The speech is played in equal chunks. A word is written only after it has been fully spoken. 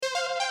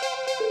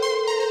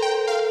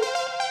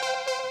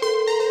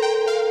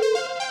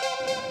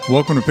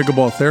Welcome to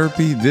Pickleball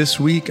Therapy. This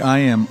week I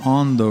am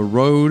on the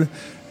road.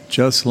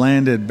 Just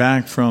landed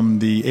back from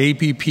the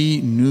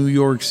APP New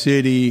York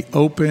City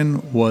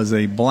Open. Was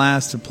a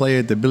blast to play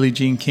at the Billie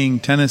Jean King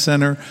Tennis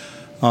Center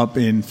up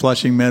in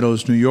Flushing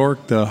Meadows, New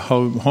York, the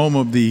home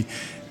of the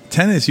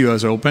Tennis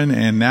US Open,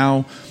 and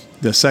now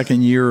the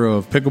second year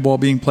of pickleball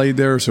being played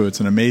there. So it's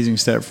an amazing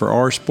step for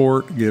our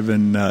sport,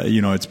 given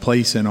its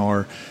place in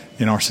our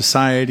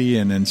society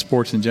and in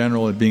sports in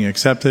general, it being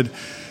accepted.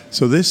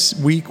 So this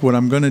week, what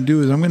I'm going to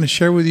do is I'm going to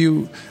share with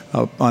you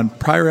on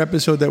prior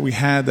episode that we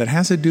had that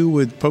has to do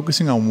with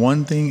focusing on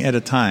one thing at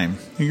a time.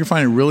 You can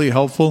find it really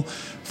helpful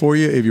for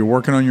you if you're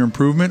working on your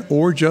improvement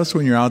or just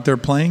when you're out there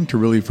playing to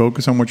really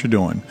focus on what you're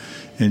doing.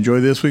 Enjoy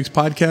this week's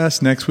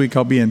podcast. Next week,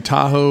 I'll be in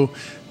Tahoe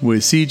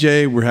with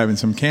CJ. We're having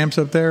some camps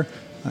up there,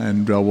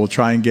 and we'll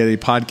try and get a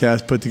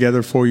podcast put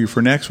together for you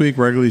for next week,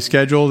 regularly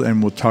scheduled,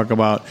 and we'll talk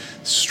about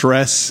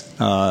stress,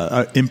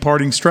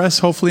 imparting stress,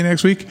 hopefully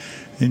next week.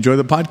 Enjoy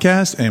the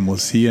podcast, and we'll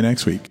see you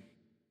next week.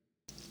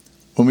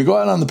 When we go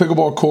out on the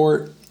pickleball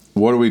court,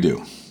 what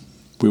do?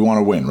 We want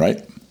to win,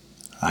 right?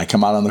 I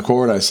come out on the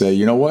court, I say,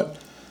 you know what?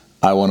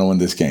 I want to win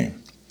this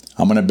game.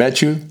 I'm going to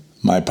bet you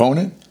my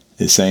opponent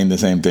is saying the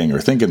same thing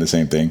or thinking the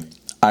same thing.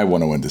 I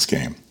want to win this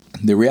game.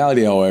 The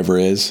reality, however,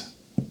 is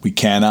we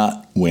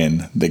cannot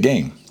win the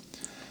game.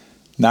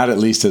 Not at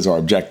least as our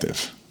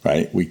objective,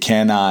 right? We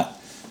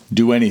cannot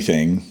do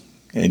anything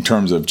in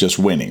terms of just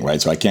winning, right?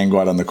 So I can't go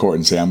out on the court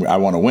and say, I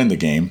want to win the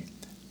game.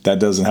 That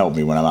doesn't help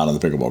me when I'm out on the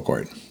pickleball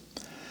court.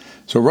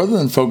 So rather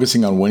than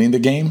focusing on winning the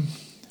game,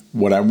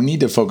 what I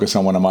need to focus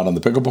on when I'm out on the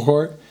pickleball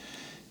court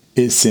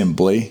is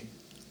simply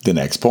the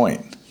next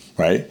point,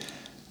 right?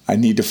 I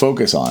need to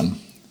focus on,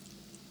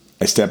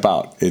 I step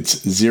out. It's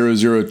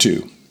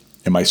 0-0-2.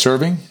 Am I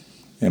serving?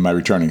 Am I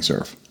returning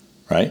serve,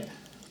 right?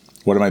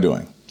 What am I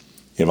doing?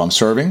 If I'm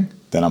serving,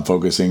 then I'm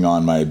focusing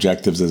on my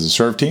objectives as a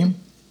serve team.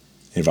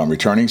 If I'm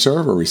returning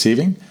serve or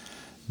receiving,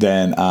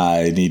 then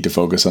I need to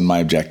focus on my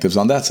objectives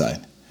on that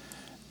side.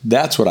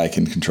 That's what I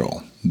can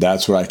control.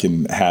 That's what I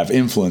can have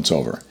influence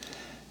over.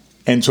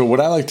 And so what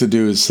I like to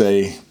do is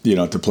say,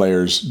 to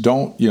players,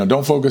 don't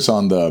focus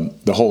on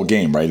the whole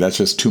game, right? That's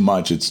just too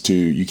much.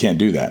 You can't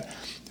do that.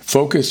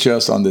 Focus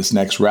just on this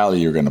next rally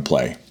you're going to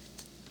play.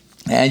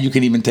 And you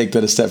can even take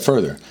that a step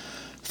further.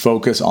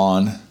 Focus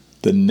on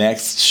the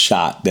next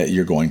shot that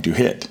you're going to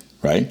hit,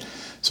 right?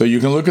 So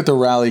you can look at the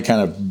rally kind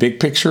of big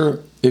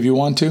picture if you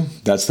want to.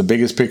 That's the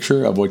biggest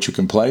picture of what you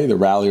can play, the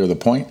rally or the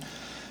point.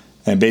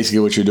 And basically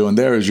what you're doing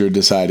there is you're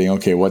deciding,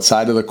 okay, what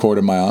side of the court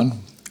am I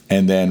on?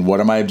 And then what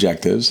are my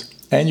objectives?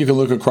 And you can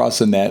look across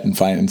the net and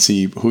find and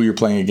see who you're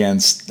playing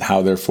against,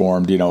 how they're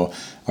formed. Are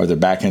there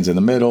backhands in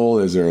the middle?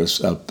 Is there a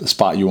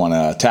spot you want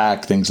to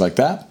attack? Things like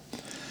that.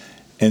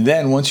 And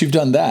then once you've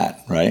done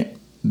that, right,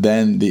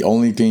 then the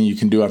only thing you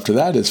can do after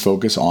that is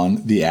focus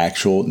on the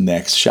actual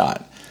next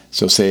shot.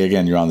 So say,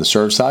 again, you're on the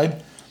serve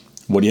side.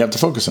 What do you have to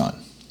focus on?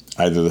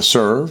 Either the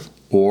serve,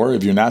 or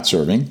if you're not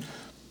serving,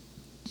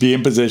 be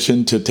in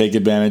position to take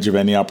advantage of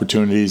any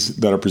opportunities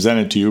that are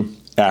presented to you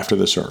after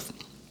the serve.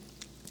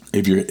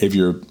 If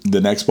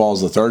the next ball is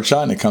the third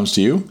shot and it comes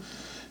to you,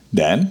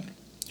 then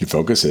your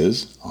focus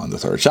is on the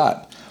third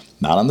shot.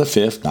 Not on the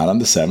fifth, not on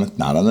the seventh,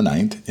 not on the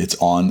ninth. It's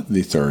on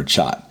the third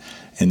shot.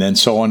 And then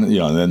so on,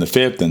 and then the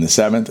fifth, then the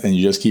seventh, and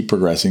you just keep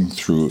progressing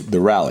through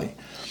the rally.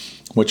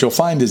 What you'll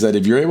find is that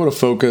if you're able to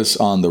focus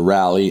on the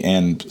rally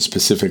and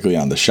specifically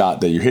on the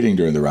shot that you're hitting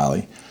during the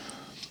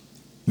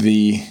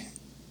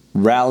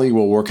rally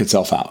will work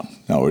itself out.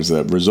 In other words,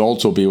 the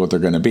results will be what they're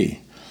going to be.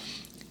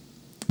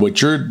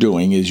 What you're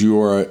doing is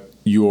you are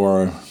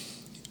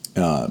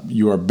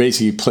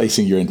basically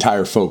placing your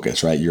entire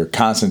focus, right? You're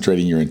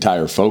concentrating your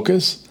entire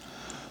focus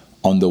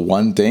on the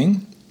one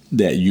thing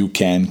that you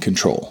can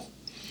control.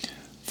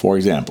 For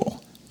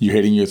example, you're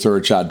hitting your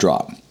third shot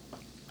drop.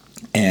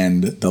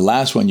 And the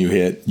last one you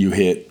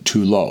hit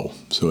too low,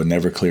 so it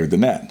never cleared the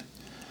net.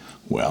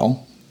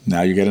 Well,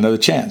 now you get another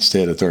chance to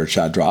hit a third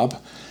shot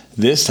drop.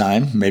 This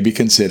time, maybe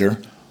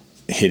consider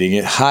hitting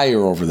it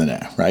higher over the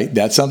net, right?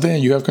 That's something that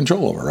you have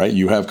control over, right?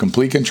 You have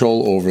complete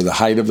control over the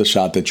height of the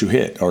shot that you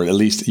hit, or at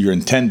least your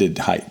intended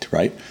height,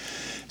 right?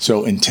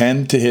 So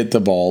intend to hit the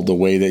ball the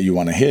way that you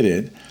want to hit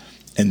it.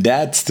 And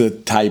that's the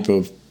type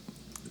of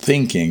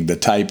thinking, the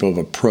type of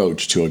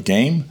approach to a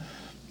game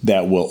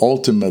that will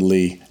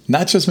ultimately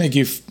not just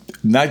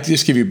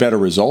give you better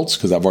results,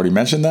 because I've already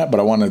mentioned that, but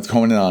I want to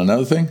hone in on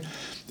another thing.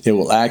 It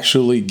will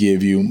actually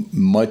give you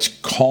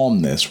much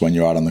calmness when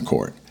you're out on the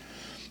court.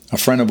 A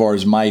friend of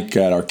ours, Mike,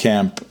 at our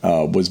camp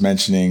was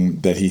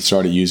mentioning that he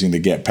started using the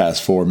Get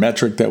Past 4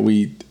 metric that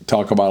we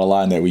talk about a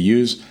lot and that we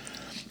use.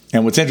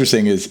 And what's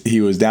interesting is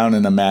he was down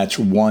in a match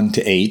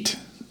 1-8,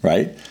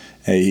 right?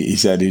 He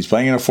said he's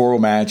playing in a 4-0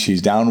 match.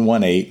 He's down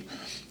 1-8.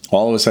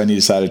 All of a sudden, he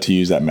decided to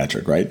use that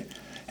metric, right?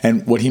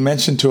 And what he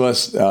mentioned to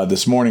us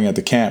this morning at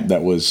the camp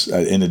that was,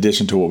 in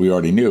addition to what we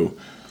already knew,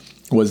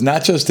 was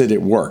not just that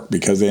it worked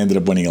because they ended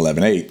up winning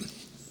 11-8,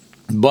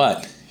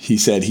 but he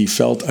said he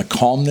felt a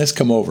calmness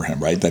come over him,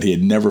 right, that he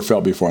had never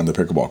felt before on the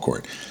pickleball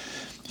court.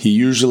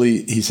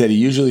 He said he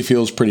usually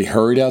feels pretty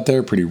hurried out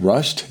there, pretty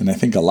rushed. And I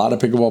think a lot of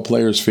pickleball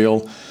players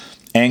feel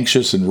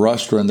anxious and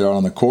rushed when they're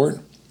on the court.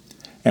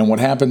 And what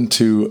happened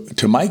to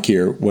Mike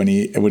here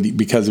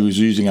because he was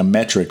using a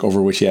metric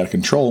over which he had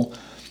control,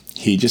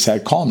 he just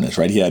had calmness,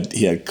 right? He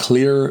had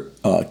clear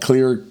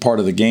part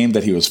of the game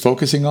that he was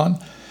focusing on,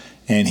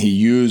 and he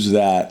used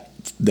that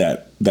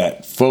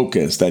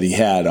focus that he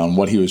had on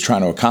what he was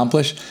trying to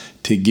accomplish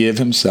to give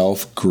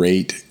himself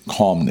great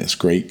calmness,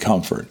 great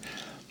comfort.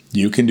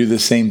 You can do the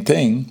same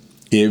thing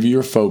if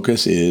your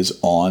focus is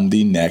on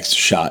the next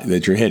shot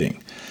that you're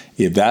hitting.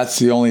 If that's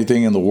the only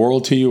thing in the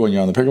world to you when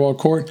you're on the pickleball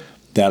court,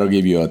 that'll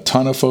give you a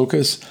ton of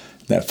focus.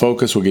 That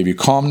focus will give you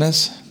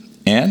calmness,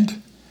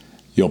 and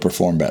you'll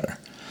perform better.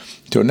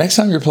 So next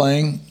time you're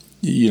playing,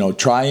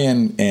 try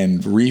and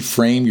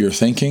reframe your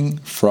thinking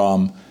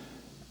from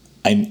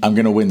I'm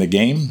going to win the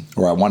game,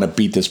 or I want to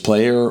beat this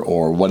player,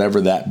 or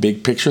whatever that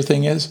big picture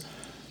thing is,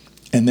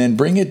 and then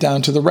bring it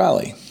down to the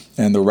rally.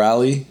 And the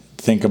rally,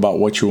 think about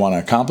what you want to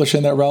accomplish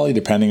in that rally,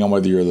 depending on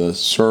whether you're the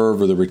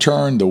serve or the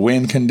return, the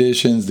win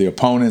conditions, the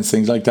opponents,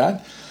 things like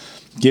that.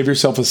 Give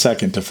yourself a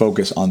second to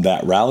focus on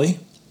that rally.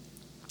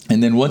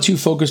 And then once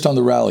you've focused on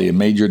the rally and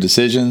made your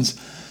decisions,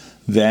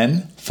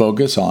 then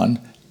focus on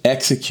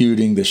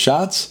executing the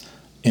shots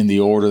in the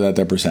order that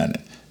they're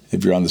presented.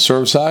 If you're on the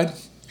serve side,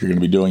 you're going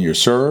to be doing your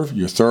serve,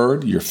 your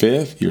third, your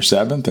fifth, your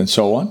seventh, and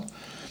so on.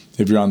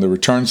 If you're on the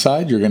return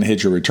side, you're going to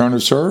hit your return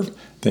of serve,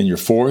 then your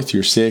fourth,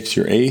 your sixth,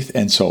 your eighth,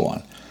 and so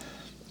on.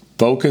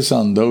 Focus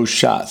on those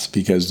shots,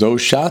 because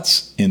those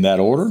shots in that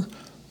order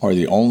are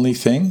the only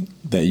thing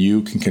that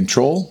you can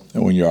control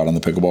when you're out on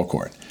the pickleball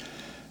court.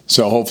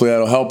 So hopefully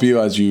that'll help you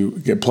as you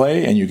get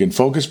play and you can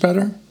focus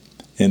better.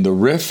 In the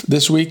riff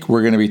this week,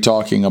 we're going to be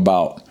talking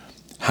about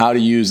how to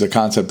use the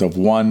concept of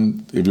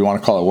one, if you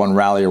want to call it one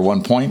rally or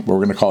 1 point, but we're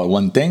going to call it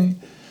one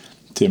thing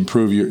to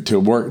improve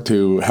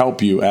to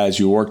help you as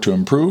you work to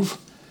improve.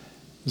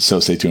 So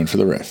stay tuned for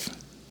the riff.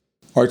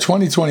 Our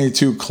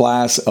 2022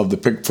 class for the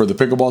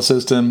pickleball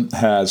system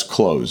has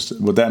closed.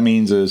 What that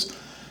means is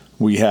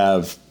we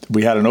had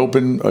an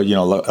open,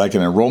 like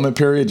an enrollment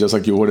period, just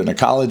like you would in a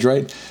college,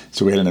 right?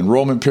 So we had an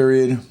enrollment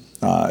period.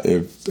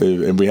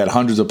 And we had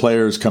hundreds of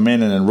players come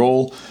in and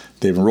enroll.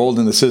 They've enrolled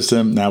in the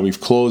system. Now we've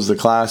closed the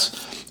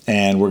class,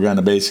 and we're going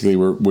to basically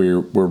we're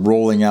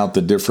rolling out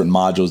the different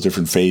modules,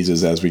 different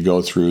phases as we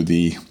go through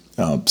the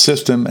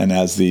system, and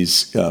as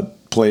these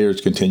players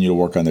continue to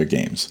work on their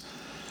games.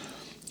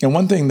 And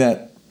one thing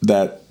that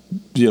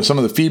some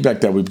of the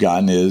feedback that we've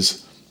gotten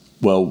is,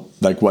 well,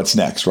 like what's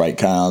next, right?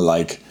 Kind of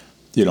like,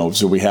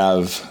 so we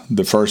have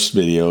the first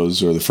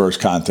videos or the first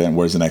content.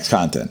 Where's the next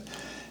content?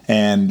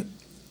 And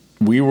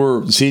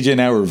CJ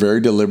and I were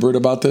very deliberate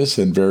about this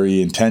and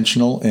very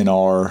intentional in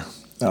our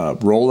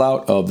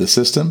rollout of the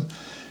system.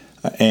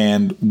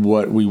 And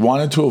what we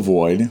wanted to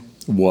avoid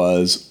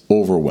was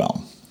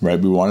overwhelm, right?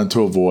 We wanted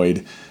to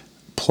avoid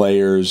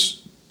players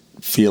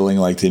feeling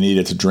like they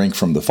needed to drink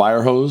from the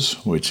fire hose,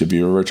 which if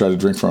you ever tried to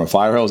drink from a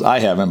fire hose, I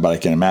haven't, but I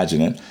can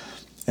imagine it.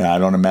 And I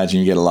don't imagine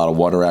you get a lot of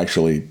water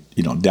actually,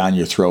 down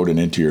your throat and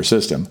into your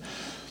system.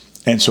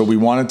 And so we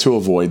wanted to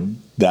avoid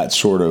that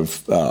sort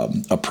of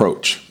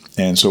approach.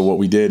 And so what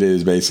we did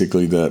is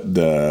basically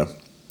the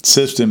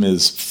system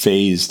is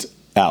phased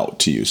out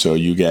to you. So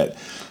you get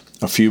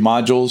a few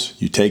modules,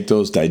 you take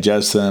those,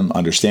 digest them,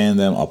 understand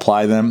them,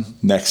 apply them.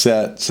 Next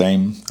set,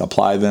 same,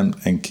 apply them,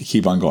 and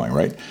keep on going,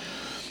 right?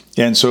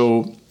 And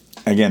so,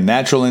 again,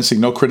 natural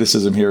instinct, no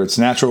criticism here. It's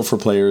natural for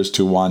players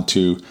to want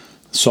to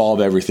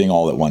solve everything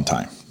all at one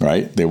time,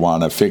 right? They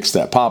want to fix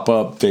that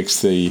pop-up,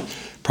 fix the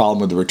problem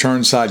with the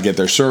return side, get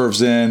their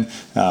serves in,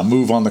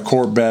 move on the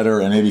court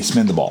better, and maybe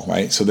spin the ball,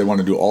 right? So they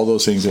want to do all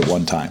those things at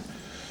one time.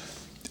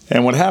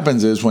 And what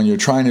happens is when you're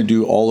trying to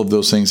do all of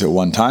those things at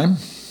one time,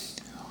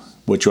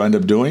 what you end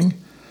up doing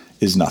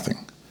is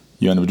nothing.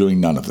 You end up doing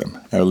none of them,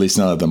 or at least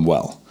none of them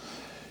well.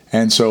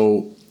 And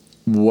so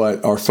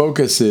what our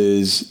focus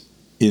is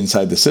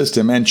inside the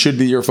system, and should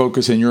be your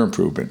focus in your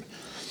improvement,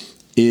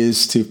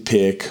 is to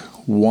pick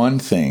one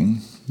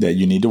thing that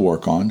you need to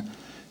work on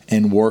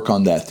and work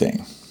on that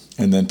thing.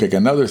 And then pick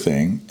another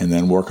thing and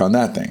then work on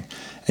that thing.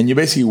 And you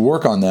basically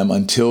work on them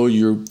until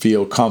you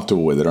feel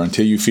comfortable with it, or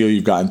until you feel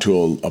you've gotten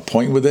to a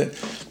point with it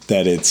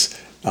that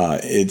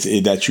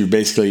that you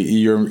basically,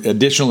 your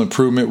additional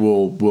improvement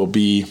will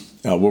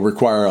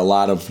require a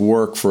lot of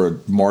work for a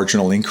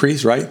marginal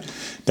increase, right?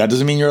 That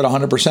doesn't mean you're at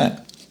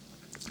 100%.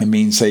 It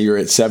means, say you're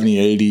at 70,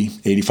 80,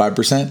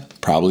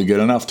 85%, probably good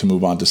enough to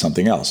move on to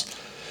something else.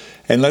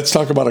 And let's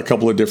talk about a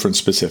couple of different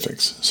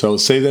specifics. So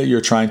say that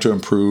you're trying to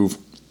improve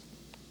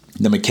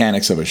the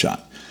mechanics of a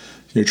shot.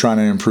 You're trying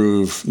to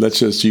improve, let's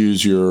just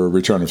use your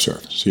return of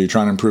serve. So you're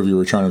trying to improve your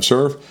return of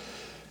serve.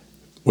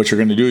 What you're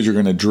going to do is you're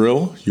going to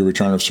drill your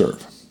return of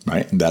serve,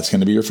 right? And that's going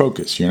to be your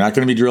focus. You're not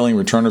going to be drilling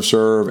return of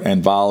serve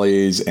and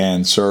volleys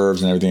and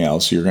serves and everything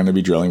else. You're going to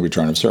be drilling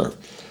return of serve.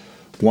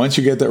 Once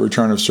you get that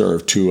return of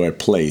serve to a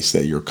place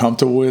that you're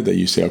comfortable with, that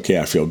you say, okay,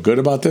 I feel good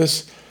about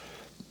this,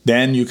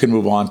 then you can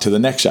move on to the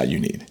next shot you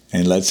need.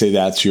 And let's say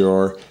that's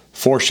your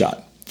fourth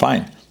shot.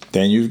 Fine.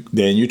 Then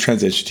you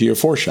transition to your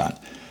fourth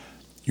shot.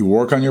 You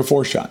work on your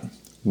fourth shot.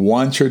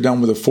 Once you're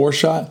done with a fourth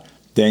shot,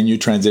 then you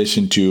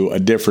transition to a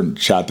different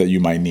shot that you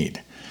might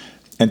need.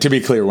 And to be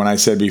clear, when I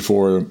said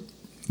before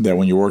that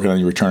when you're working on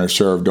your return or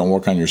serve, don't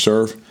work on your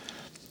serve,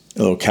 a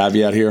little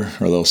caveat here,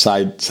 or a little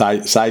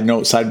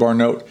sidebar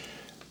note,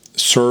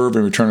 serve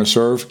and return or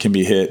serve can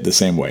be hit the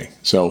same way.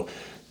 So,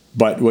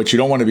 but what you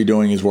don't want to be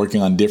doing is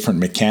working on different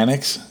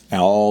mechanics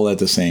all at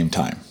the same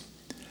time.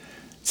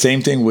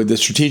 Same thing with the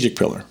strategic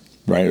pillar,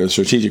 right? Or the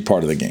strategic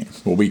part of the game,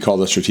 what we call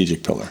the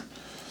strategic pillar.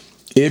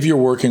 If you're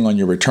working on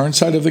your return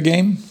side of the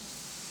game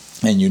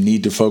and you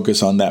need to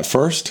focus on that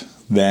first,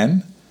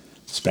 then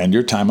spend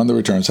your time on the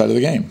return side of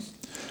the game.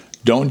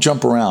 Don't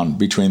jump around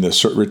between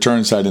the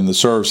return side and the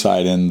serve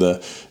side and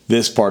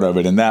this part of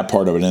it and that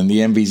part of it and the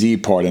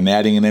MVZ part and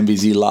adding an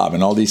MVZ lob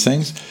and all these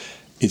things.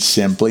 It's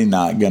simply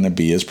not going to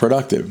be as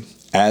productive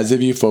as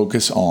if you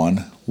focus on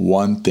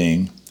one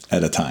thing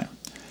at a time.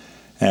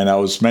 And I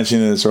was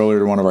mentioning this earlier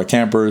to one of our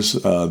campers.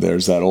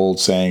 There's that old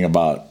saying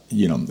about,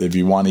 if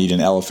you want to eat an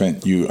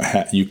elephant,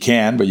 you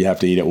can, but you have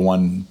to eat it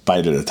one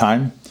bite at a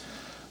time.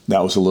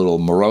 That was a little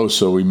morose,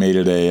 so we made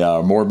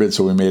it morbid,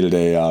 so we made it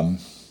a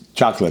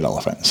chocolate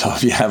elephant. So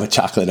if you have a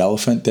chocolate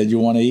elephant that you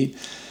want to eat,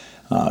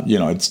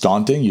 it's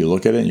daunting. You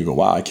look at it and you go,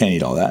 wow, I can't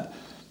eat all that.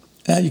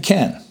 You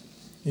can.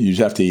 You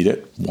just have to eat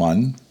it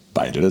one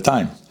bite at a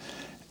time.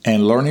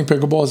 And learning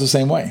pickleball is the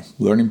same way.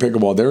 Learning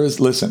pickleball,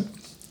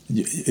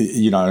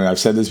 I've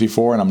said this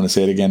before and I'm going to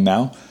say it again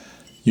now.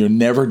 You're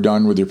never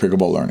done with your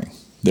pickleball learning.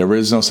 There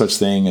is no such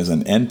thing as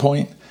an end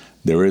point.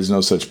 There is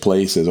no such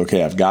place as,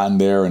 okay, I've gotten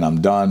there and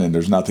I'm done and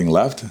there's nothing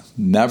left.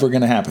 Never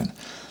going to happen.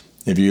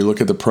 If you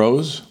look at the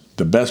pros,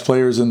 the best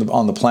players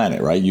on the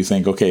planet, right? You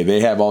think, okay,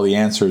 they have all the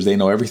answers. They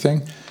know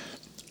everything.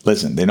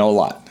 Listen, they know a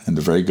lot and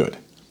they're very good.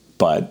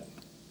 But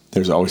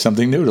there's always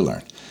something new to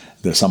learn.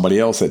 There's somebody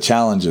else that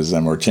challenges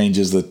them or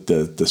changes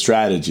the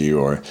strategy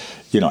or,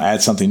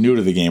 adds something new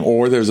to the game.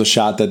 Or there's a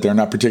shot that they're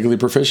not particularly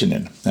proficient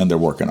in and they're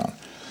working on.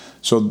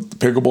 So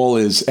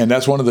pickleball is, and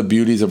that's one of the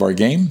beauties of our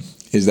game,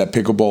 is that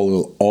pickleball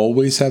will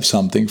always have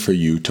something for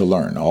you to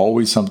learn,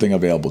 always something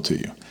available to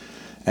you.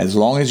 As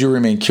long as you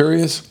remain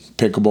curious,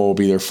 pickleball will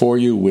be there for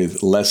you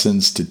with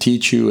lessons to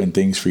teach you and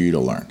things for you to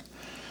learn.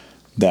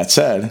 That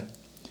said,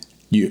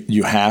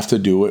 you have to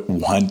do it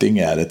one thing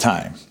at a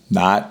time,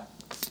 not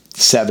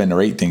 7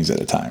 or 8 things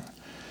at a time.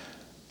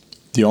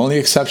 The only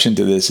exception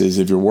to this is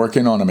if you're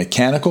working on a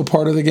mechanical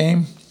part of the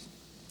game,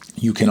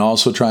 you can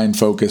also try and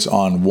focus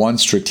on one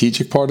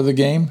strategic part of the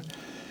game.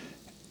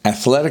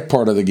 Athletic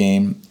part of the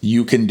game,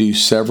 you can do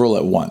several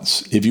at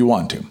once if you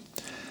want to.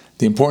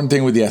 The important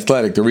thing with the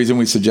athletic, the reason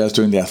we suggest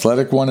doing the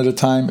athletic one at a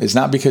time is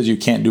not because you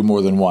can't do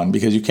more than one,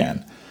 because you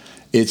can.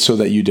 It's so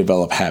that you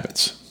develop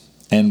habits.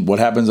 And what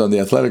happens on the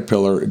athletic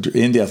pillar,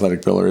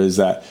 is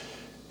that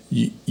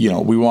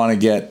we want to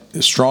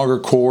get stronger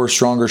core,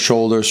 stronger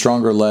shoulders,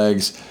 stronger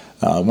legs,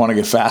 want to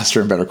get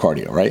faster and better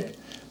cardio, right?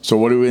 So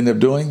what do we end up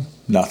doing?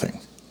 Nothing,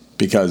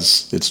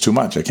 because it's too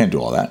much. I can't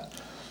do all that.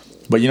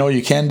 But you know what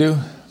you can do?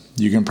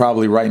 You can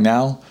probably right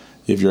now,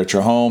 if you're at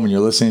your home and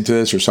you're listening to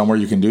this or somewhere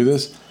you can do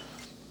this,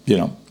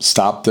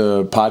 stop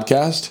the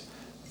podcast,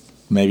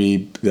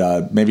 maybe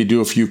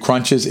do a few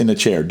crunches in the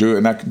chair. Do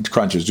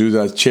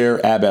the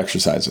chair ab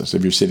exercises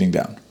if you're sitting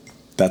down.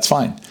 That's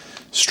fine.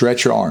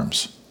 Stretch your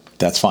arms.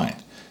 That's fine.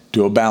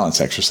 Do a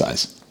balance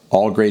exercise.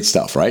 All great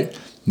stuff, right?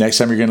 Next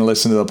time you're going to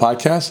listen to the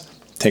podcast,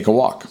 take a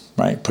walk,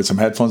 right? Put some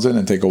headphones in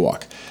and take a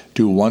walk.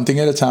 Do one thing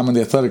at a time on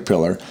the athletic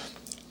pillar,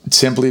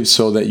 simply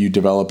so that you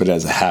develop it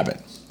as a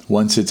habit.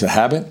 Once it's a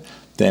habit,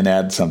 then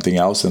add something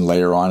else and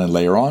layer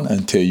on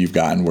until you've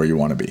gotten where you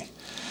want to be.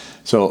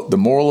 So the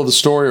moral of the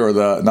story, or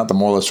not the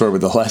moral of the story,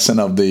 but the lesson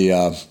of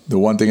the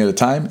one thing at a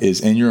time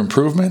is, in your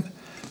improvement,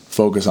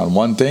 focus on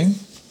one thing,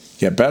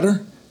 get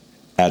better,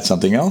 add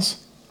something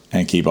else,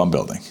 and keep on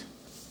building.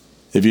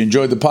 If you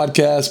enjoyed the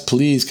podcast,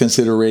 please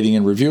consider rating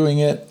and reviewing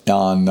it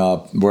on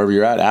wherever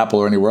you're at, Apple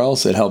or anywhere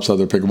else. It helps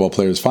other pickleball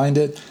players find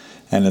it.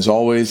 And as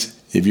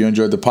always, if you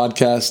enjoyed the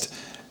podcast,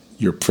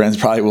 your friends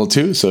probably will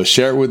too. So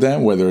share it with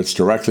them, whether it's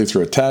directly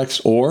through a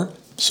text or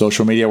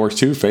social media works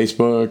too,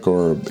 Facebook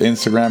or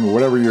Instagram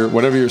or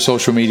whatever your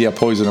social media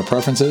poison or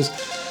preference is.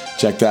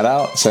 Check that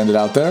out. Send it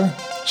out there.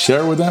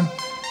 Share it with them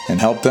and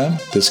help them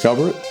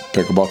discover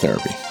pickleball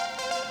therapy.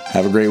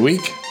 Have a great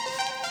week,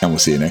 and we'll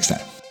see you next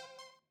time.